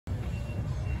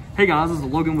Hey guys, this is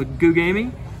Logan with Goo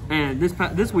Gaming, and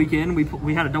this weekend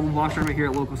we had a double boss tournament here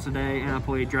at Locals today, and I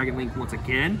played Dragon Link once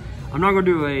again. I'm not going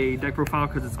to do a deck profile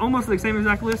because it's almost the same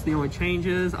exact list. The only change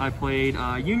is I played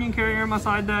Union Carrier in my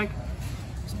side deck,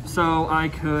 so I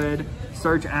could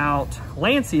search out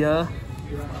Lancia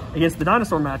against the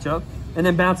Dinosaur matchup, and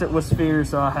then bounce it with Sphere,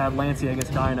 so I had Lancia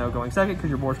against Dino going second because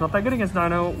your board's not that good against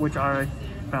Dino, which I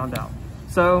found out.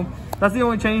 So that's the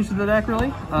only change to the deck really,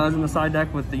 is in the side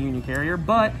deck with the Union Carrier.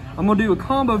 But I'm gonna do a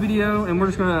combo video, and I'm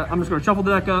just gonna shuffle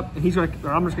the deck up, and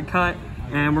I'm just gonna cut,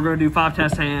 and we're gonna do 5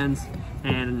 test hands,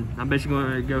 and I'm basically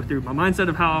gonna go through my mindset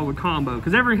of how I would combo,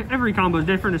 because every combo is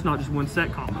different. It's not just one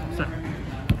set combo. So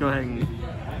go ahead and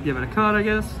give it a cut, I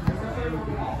guess.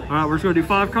 All right, we're just gonna do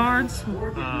 5 cards.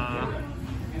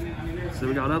 So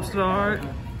we got Upstart.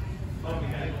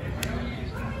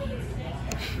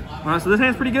 All right, so this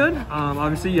hand's pretty good.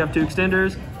 Obviously, you have 2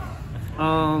 extenders.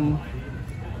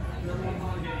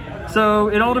 So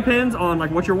it all depends on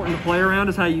like what you're wanting to play around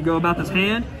is how you go about this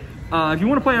hand. If you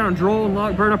want to play around Droll and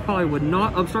Lockbird, I probably would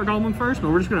not Upstart Goblin first,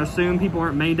 but we're just going to assume people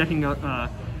aren't main decking Droll and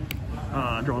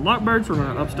Lockbird, so we're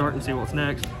going to Upstart and see what's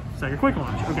next. Second Quick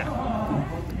Launch. Okay.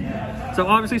 So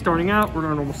obviously, starting out, we're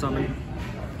going to normal summon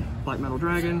Black Metal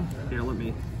Dragon. Here, let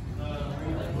me.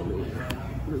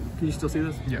 Can you still see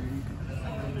this? Yeah.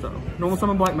 So, normal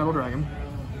summon Black Metal Dragon.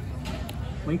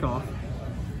 Link off.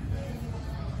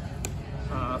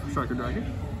 Striker Dragon.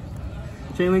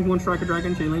 Chain Link 1 Striker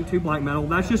Dragon, Chain Link 2 Black Metal.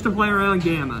 That's just to play around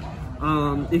Gamma.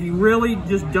 If you really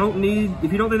just don't need,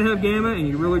 if you don't think they have Gamma and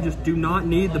you really just do not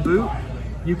need the boot,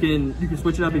 you can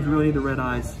switch it up if you really need the red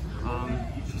eyes.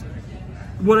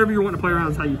 Whatever you want to play around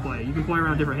is how you play. You can play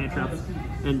around different hand traps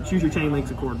and choose your Chain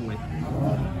Links accordingly.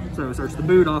 So search the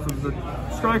boot off of the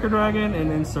Striker Dragon, and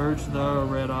then search the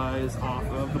red eyes off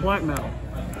of the Black Metal.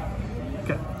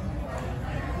 Okay.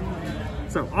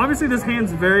 So obviously this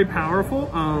hand's very powerful.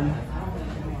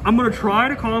 I'm gonna try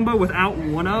to combo without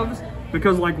one-ofs,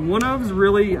 because like one-ofs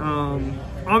really,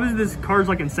 obviously this card's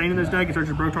like insane in this deck. It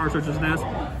searches Brotar, searches this.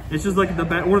 It's just like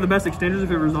one of the best extenders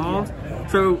if it resolves.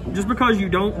 So just because you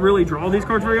don't really draw these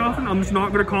cards very often, I'm just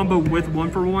not gonna combo with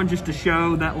 1-for-1 just to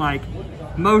show that like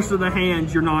most of the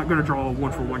hands you're not gonna draw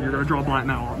 1-for-1. You're gonna draw Black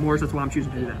Metal a lot more, so that's why I'm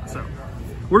choosing to do that. So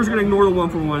we're just gonna ignore the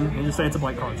 1-for-1 and just say it's a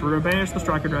blank card. So we're gonna banish the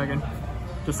Striker Dragon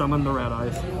to summon the red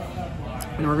eyes.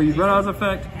 And then we're gonna use red eyes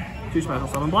effect to special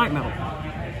summon Black Metal.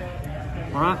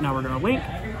 All right, now we're gonna link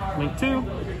 2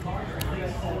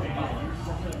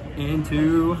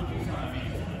 into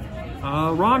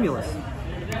Romulus.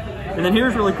 And then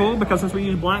here's really cool, because since we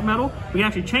use Black Metal, we can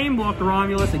actually chain block the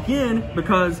Romulus again,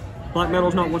 because Black Metal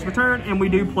is not once per turn, and we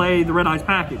do play the Red Eyes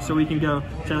package. So we can go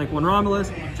Chain Link 1 Romulus,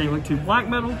 Chain Link 2 Black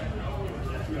Metal,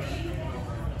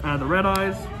 add the Red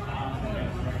Eyes,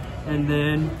 and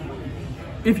then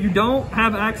if you don't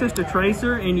have access to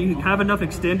Tracer and you have enough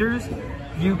extenders,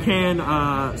 you can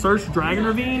search Dragon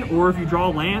Ravine, or if you draw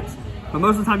Lance, but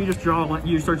most of the time you just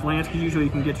search Lance, because usually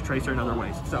you can get to Tracer in other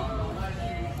ways. So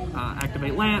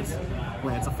activate Lance,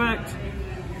 Lance effect,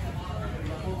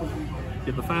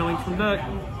 get the Phalanx from deck.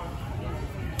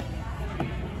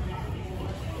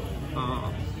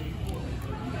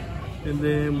 And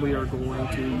then we are going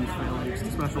to use Phalanx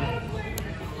to special.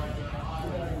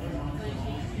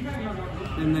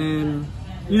 And then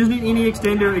you just need any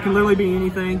extender. It can literally be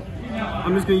anything.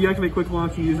 I'm just going to activate Quick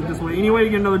Launch and use it this way. Any way to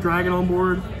get another dragon on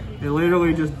board, it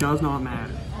literally just does not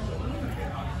matter.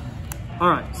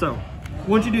 Alright, so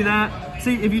once you do that,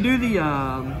 see if you do the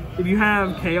if you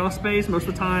have Chaos Space, most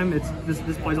of the time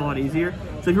this plays a lot easier.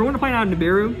 So if you're wanting to play out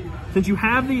Nibiru, since you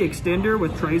have the extender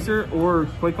with Tracer or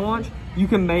Quick Launch, you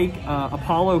can make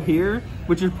Apollo here,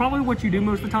 which is probably what you do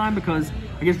most of the time, because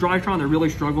I guess Drytron, they really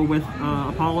struggle with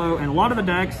Apollo, and a lot of the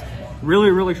decks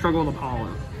really struggle with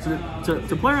Apollo. So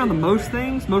to play around the most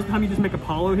things, most of the time you just make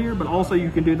Apollo here, but also you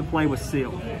can do the play with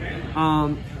Seal.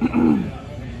 I'm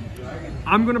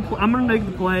gonna make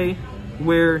the play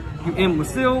where you end with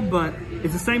Seal, but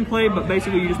it's the same play, but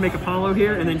basically you just make Apollo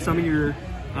here and then summon your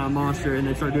monster, and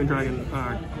then start doing Dragon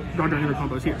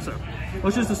combos here. So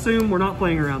let's just assume we're not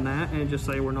playing around that, and just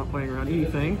say we're not playing around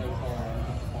anything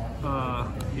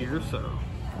here. So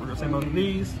we're gonna say most of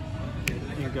these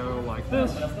and go like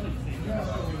this.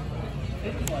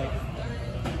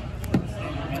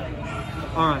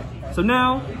 All right, so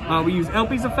now we use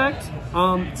Eldlich's effect.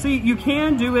 See, you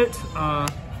can do it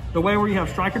the way where you have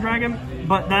Striker Dragon,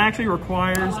 but that actually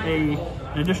requires an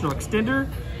additional extender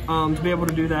to be able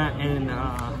to do that. And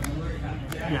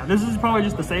yeah, this is probably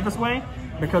just the safest way,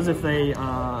 because if they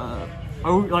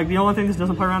like, the only thing this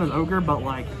doesn't play around is Ogre, but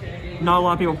like not a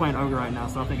lot of people playing Ogre right now,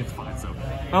 so I think it's fine. So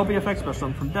LP effects, special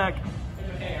summon from deck.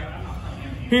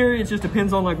 Here, it just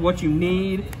depends on like what you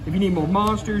need. If you need more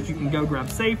monsters, you can go grab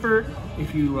Safer.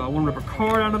 If you want to rip a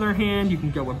card out of their hand, you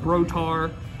can go with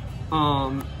Brotar.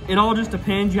 It all just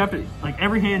depends. You have to, like,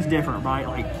 every hand's different, right?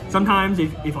 Like, sometimes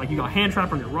if like you got hand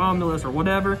trap on your Romulus or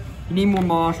whatever, you need more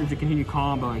monsters to continue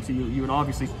comboing. So you would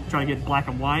obviously try to get black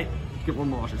and white to get more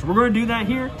monsters. So we're going to do that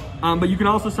here. But you can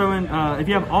also summon, if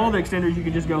you have all the extenders, you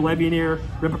can just go Legionnaire,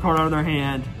 rip a card out of their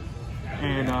hand,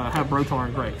 and have Brotar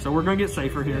and Great. So we're going to get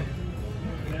Safer here.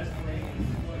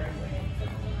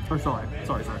 Or sorry.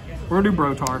 We're going to do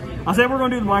Brotar. I said we're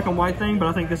going to do the black and white thing, but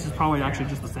I think this is probably actually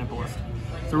just the simplest.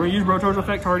 So we're going to use Brotar's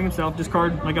effect, targeting himself.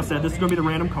 Discard, like I said, this is going to be the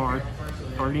random card,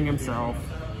 targeting himself.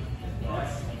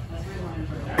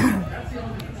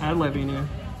 Add Legionnaire.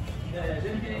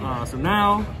 So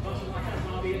now,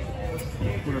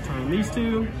 we're going to turn these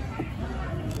two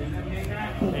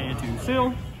and to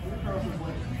Seal.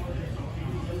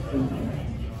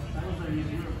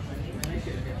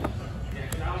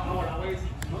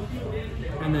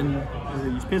 And then we're going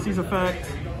to use Pissy's effect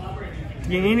to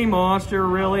get any monster,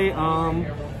 really. It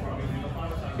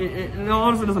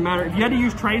honestly doesn't matter. If you had to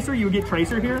use Tracer, you would get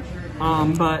Tracer here.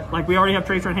 But like we already have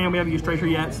Tracer in hand, we haven't used Tracer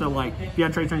yet. So like if you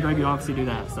had Tracer in grave, you'd obviously do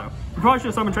that. So you probably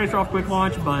should summon Tracer off quick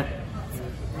launch, but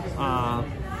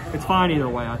it's fine either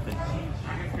way, I think.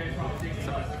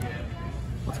 So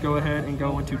let's go ahead and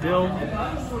go into Dill.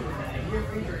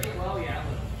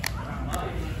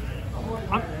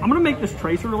 I'm gonna make this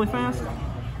Tracer really fast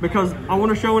because I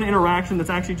want to show an interaction that's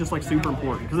actually just like super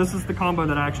important, because this is the combo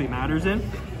that actually matters in.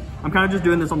 I'm kind of just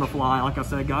doing this on the fly, like I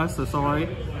said, guys, so sorry.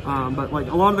 But like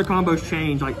a lot of the combos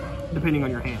change like depending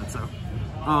on your hand. So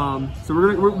so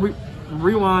we're gonna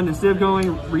rewind. Instead of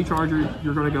going Recharger,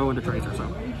 you're gonna go into Tracer. So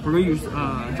we're gonna use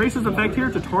Tracer's effect here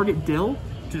to target Dill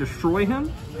to destroy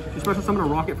him. To special summon a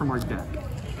rocket from our deck.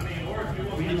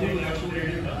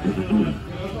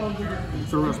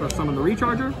 So we're gonna special summon the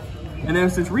Recharger. And then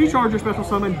since Recharger special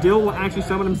summon, Dill will actually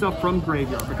summon himself from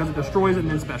graveyard because it destroys it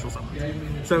and then special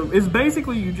summons. So it's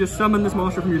basically you just summon this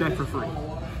monster from your deck for free.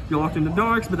 You're locked into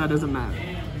darks, but that doesn't matter.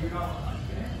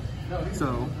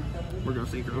 So we're gonna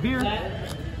synchro here.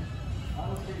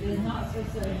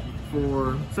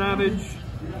 For Savage,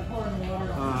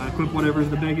 equip whatever is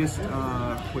the biggest,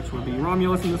 which would be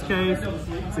Romulus in this case.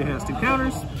 So it has 2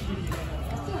 counters.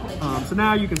 So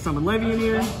now you can summon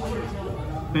Legionnaire,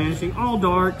 banishing all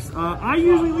darks. I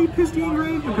usually leave Pissy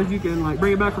engraved because you can like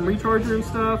bring it back from Recharger and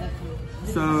stuff.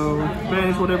 So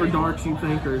banish whatever darks you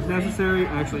think are necessary.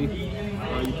 Actually,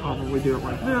 you probably do it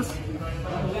like this.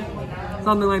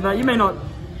 Something like that. You may not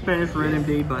banish for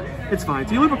NMD, but it's fine.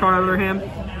 So you leave a card out of their hand.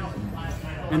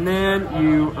 And then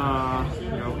you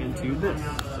go into this.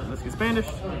 So this gets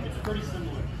banished.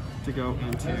 To go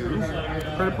into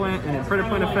Predator Plant, and then Predator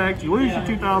Plant effect, you lose your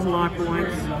 2,000 lock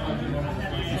points.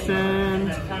 You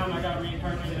send.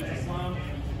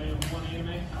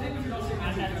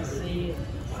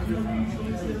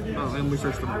 Oh, and we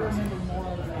search the rules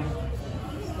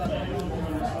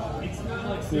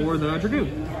for the Dragoon.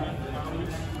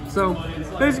 So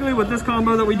basically with this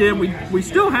combo that we did, we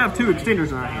still have 2 extenders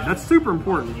in our hand. That's super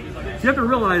important. So you have to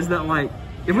realize that like,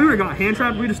 if we would have got hand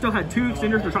trapped, we'd have still had 2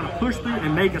 extenders to try to push through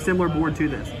and make a similar board to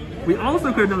this. We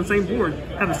also could have done the same board,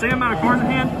 have the same amount of cards in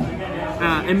hand,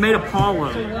 and made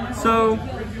Apollo. So,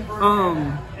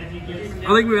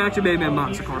 I think we actually made a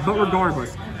monster card, but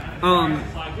regardless.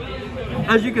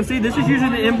 As you can see, this is usually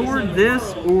the end board,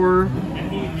 this or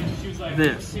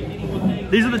this.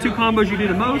 These are the 2 combos you do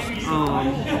the most.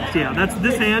 So yeah, that's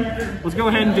this hand. Let's go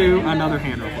ahead and do another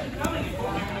hand real quick.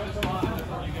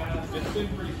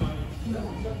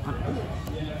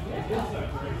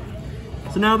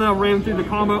 So now that I ran through the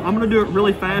combo, I'm gonna do it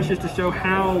really fast just to show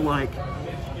how like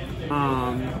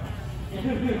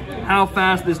how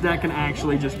fast this deck can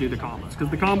actually just do the combos. Because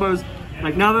the combos,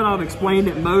 like now that I've explained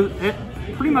it,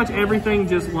 pretty much everything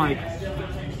just like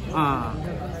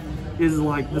is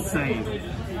like the same.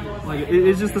 Like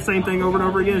it's just the same thing over and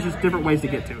over again. It's just different ways to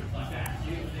get to it.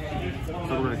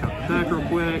 So we're gonna cut the deck real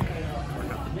quick.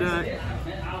 Cut the deck.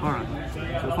 All right.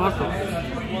 So 5 cards.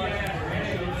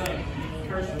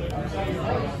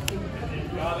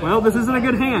 Well, this isn't a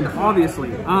good hand, obviously,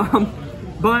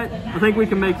 but I think we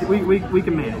can make it. We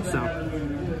can manage. So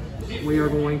we are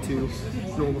going to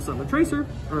normal summon Tracer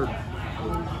or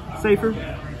Safer.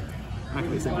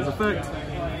 Activate Safer's effect.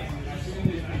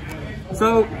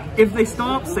 So if they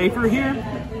stop Safer here,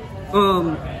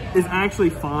 is actually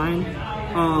fine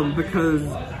because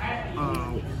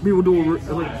we will do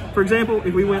like, for example,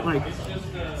 if we went like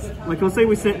let's say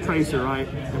we sent Tracer, right,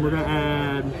 and we're gonna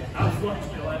add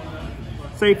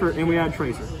Safer and we add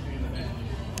Tracer.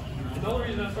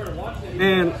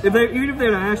 And even if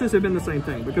they'd ashed this, it'd been the same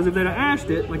thing. Because if they'd ashed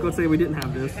it, like let's say we didn't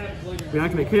have this, we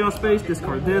activate Chaos Space,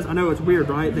 discard this. I know it's weird,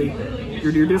 right?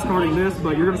 You're discarding this,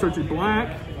 but you're gonna search it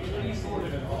black.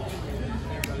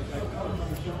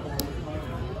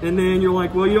 And then you're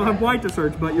like, well, you don't have white to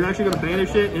search, but you're actually gonna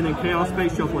banish it and then Chaos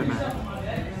Space, shuffle it back.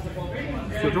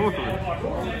 So draw a card.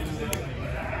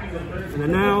 And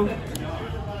then now,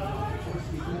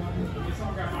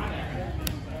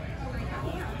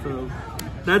 so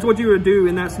that's what you would do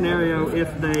in that scenario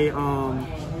if they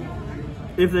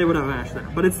would have ashed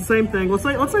that. But it's the same thing. Let's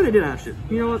say they did ash it.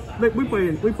 You know what? We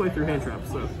play through hand traps,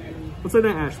 so let's say they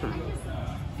ashed that.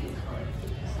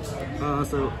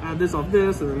 So add this off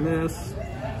this and then this.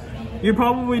 You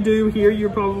probably do here. You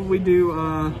probably do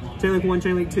Chain Link 1,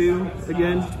 Chain Link 2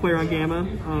 again, just to play around Gamma.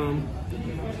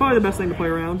 Probably the best thing to play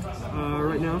around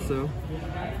right now. So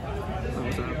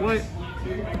let's add white.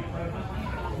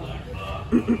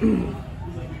 And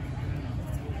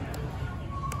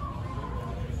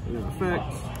then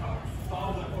effect.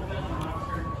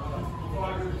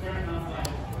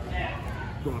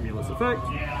 Romulus effect.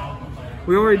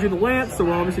 We already do the Lance, so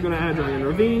we're obviously going to add Dragon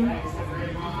Ravine.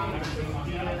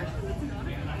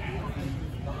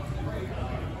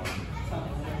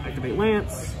 Activate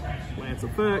Lance. Lance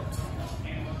effect.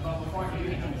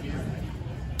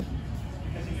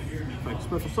 Effect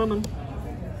special summon.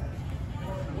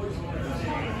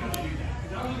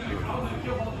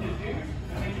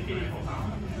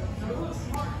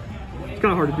 It's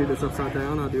kind of hard to do this upside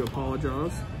down. I do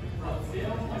apologize.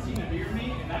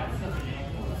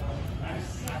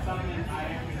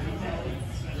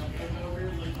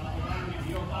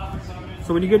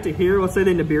 So when you get to here, let's say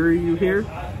they Nibiru you here.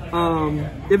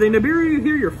 If they Nibiru you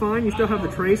here, you're fine. You still have the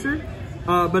Tracer.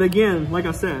 But again, like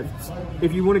I said,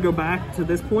 if you want to go back to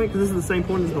this point, because this is the same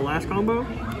point as the last combo,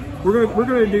 we're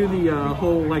gonna do the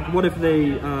whole like what if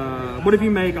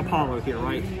you make Apollo here,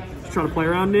 right? Just try to play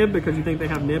around Nib because you think they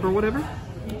have Nib or whatever.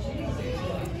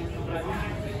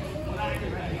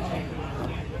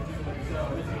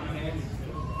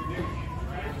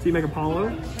 So you make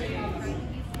Apollo,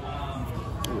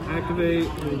 activate,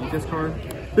 and discard.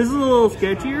 This is a little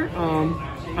sketchier.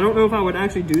 I don't know if I would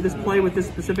actually do this play with this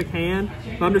specific hand,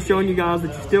 but I'm just showing you guys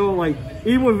that you still, like,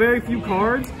 even with very few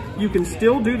cards, you can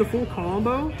still do the full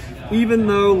combo, even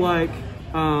though, like,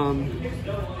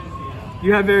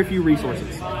 you have very few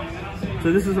resources.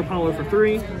 So this is Apollo for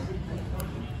 3.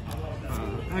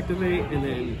 Activate, and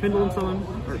then Pendulum Summon,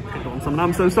 or Pendulum Summon,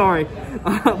 I'm so sorry.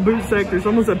 Boot Sector,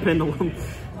 someone said Pendulum.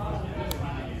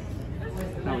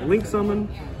 Now Link Summon.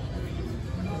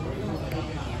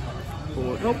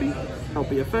 For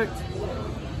Eldlich effect.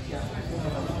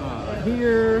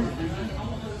 Here,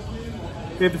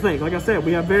 you have to think. Like I said,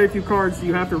 we have very few cards, so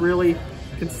you have to really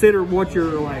consider what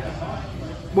you're like,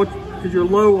 because you're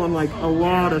low on like a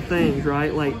lot of things,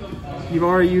 right? Like you've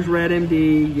already used Red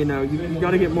MD. You know, you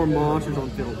got to get more monsters on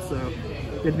field, so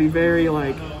you have to be very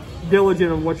like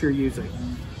diligent of what you're using.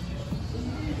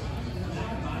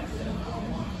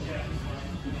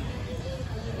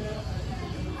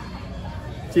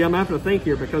 See, I'm having to think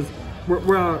here because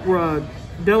we're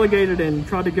delegated and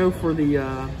tried to go for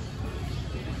the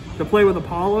play with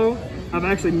Apollo. I've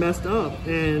actually messed up,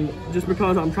 and just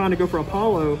because I'm trying to go for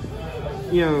Apollo,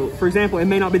 you know, for example, it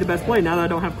may not be the best play. Now that I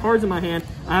don't have cards in my hand,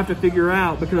 I have to figure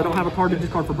out, because I don't have a card to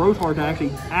discard for Brothard, to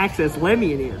actually access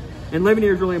Levianeer. And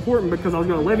Levianeer is really important because I was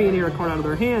going to Levianeer a card out of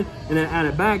their hand and then add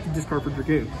it back to discard for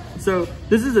Dragoon. So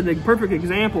this is a perfect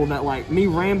example that, like, me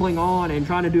rambling on and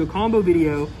trying to do a combo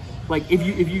video, like if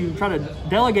you try to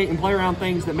delegate and play around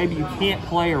things that maybe you can't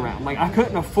play around. Like I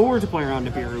couldn't afford to play around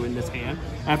Nibiru in this hand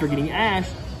after getting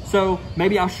ashed, so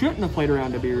maybe I shouldn't have played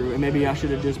around Nibiru, and maybe I should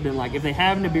have just been like, if they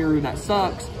have Nibiru, that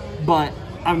sucks, but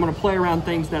I'm going to play around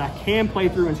things that I can play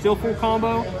through and still full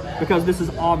combo, because this is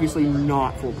obviously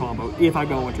not full combo if I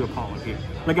go into Apollo here.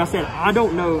 Like I said, I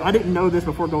didn't know this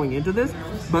before going into this,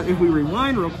 but if we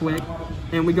rewind real quick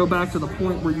and we go back to the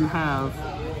point where you have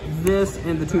this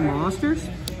and the 2 monsters.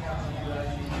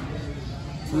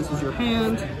 So this is your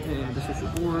hand, and this is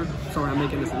your board. Sorry, I'm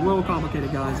making this a little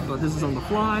complicated, guys, but this is on the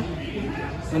fly.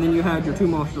 And then you had your 2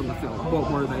 monsters on the field. What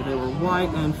were they? They were white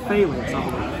and Phalanx, I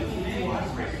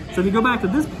believe. So if you go back to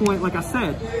this point, like I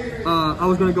said, I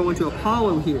was going to go into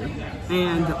Apollo here.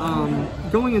 And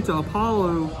going into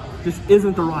Apollo just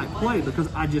isn't the right play, because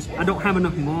I don't have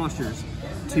enough monsters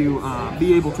to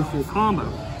be able to full combo.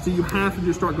 So you have to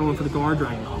just start going for the Guard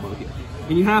Dragon combo here.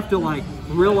 And you have to, like,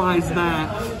 realize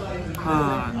that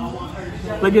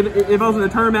like if I was in a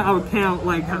tournament, I would count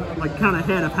like count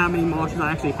ahead of how many monsters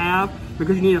I actually have,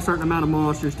 because you need a certain amount of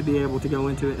monsters to be able to go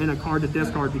into it, and a card to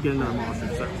discard to get another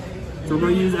monster. So So we're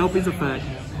going to use Eldlich's effect.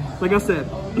 Like I said,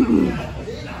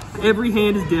 every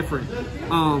hand is different.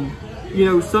 You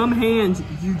know, some hands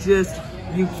you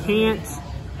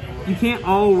can't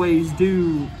always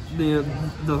do the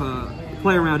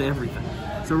play around everything.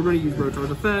 So we're going to use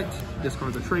Rotar's effect,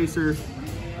 discard the tracer,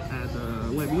 add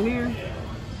the Legionnaire,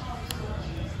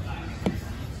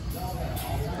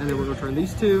 and then we're going to turn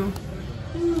these two.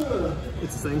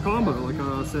 It's the same combo like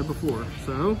I said before.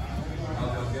 So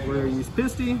we're going to use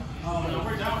Pisty,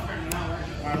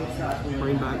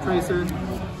 bring back Tracer,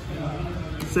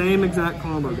 same exact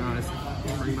combo, guys.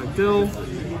 Bring back Dill,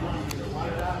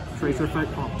 Tracer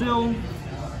effect, pop Dill,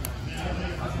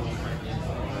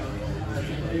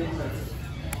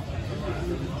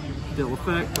 Dill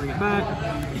effect, bring it back.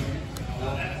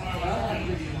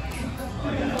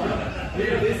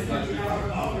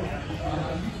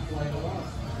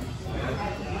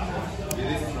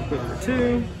 Number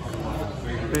 2.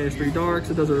 Banish 3 darks.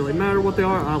 It doesn't really matter what they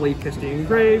are. I leave Pisty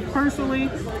engraved personally.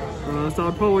 So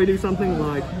I'd probably do something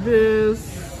like this.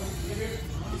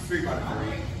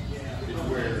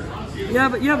 Yeah,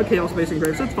 but you have a Chaos Space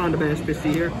engraved, so it's fine to banish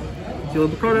Pisty here. You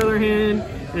leave the card out of their hand,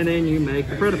 and then you make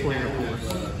the Predaplan, of course.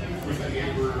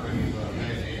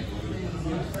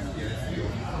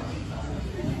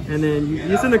 And then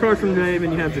you send the card from the grave,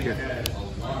 and you have Dragoon.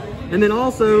 And then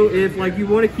also, if like you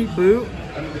want to keep boot,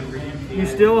 you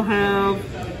still have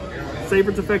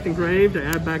Sabret's effect engraved to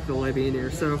add back the Legionnaire.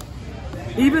 So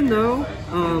even though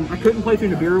I couldn't play through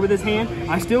Nibiru with his hand,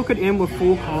 I still could end with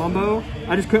full combo.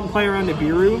 I just couldn't play around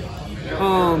Nibiru.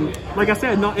 Like I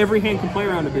said, not every hand can play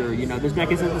around Nibiru. You know, this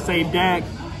deck isn't the same deck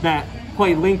that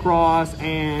played Link Ross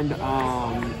and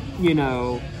you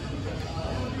know,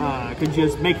 could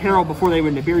just make Herald before they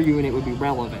would Nibiru you and it would be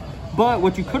relevant. But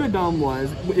what you could have done was,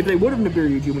 if they would have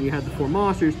Nibiru'd you when you had the 4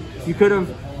 monsters, you could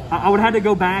have, I would have had to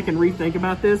go back and rethink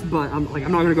about this, but I'm not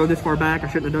going to go this far back. I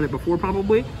shouldn't have done it before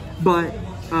probably. But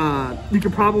you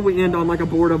could probably end on like a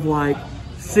board of like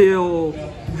Seal,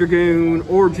 Dragoon,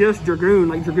 or just Dragoon.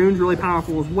 Like Dragoon's really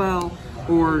powerful as well.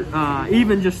 Or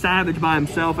even just Savage by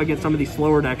himself against some of these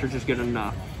slower decks are just good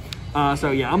enough.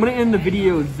 So yeah, I'm going to end the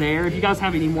video there. If you guys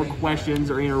have any more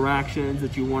questions or interactions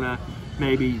that you want to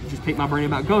maybe just pick my brain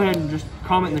about, go ahead and just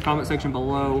comment in the comment section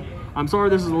below. I'm sorry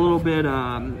this is a little bit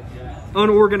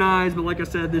unorganized, but like I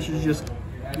said, this is just,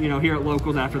 you know, here at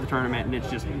Locals after the tournament, and it's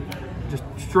just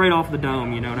straight off the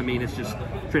dome, you know what I mean? It's just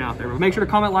straight out there. But make sure to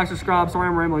comment, like, subscribe. Sorry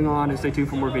I'm rambling on, and stay tuned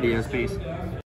for more videos. Peace.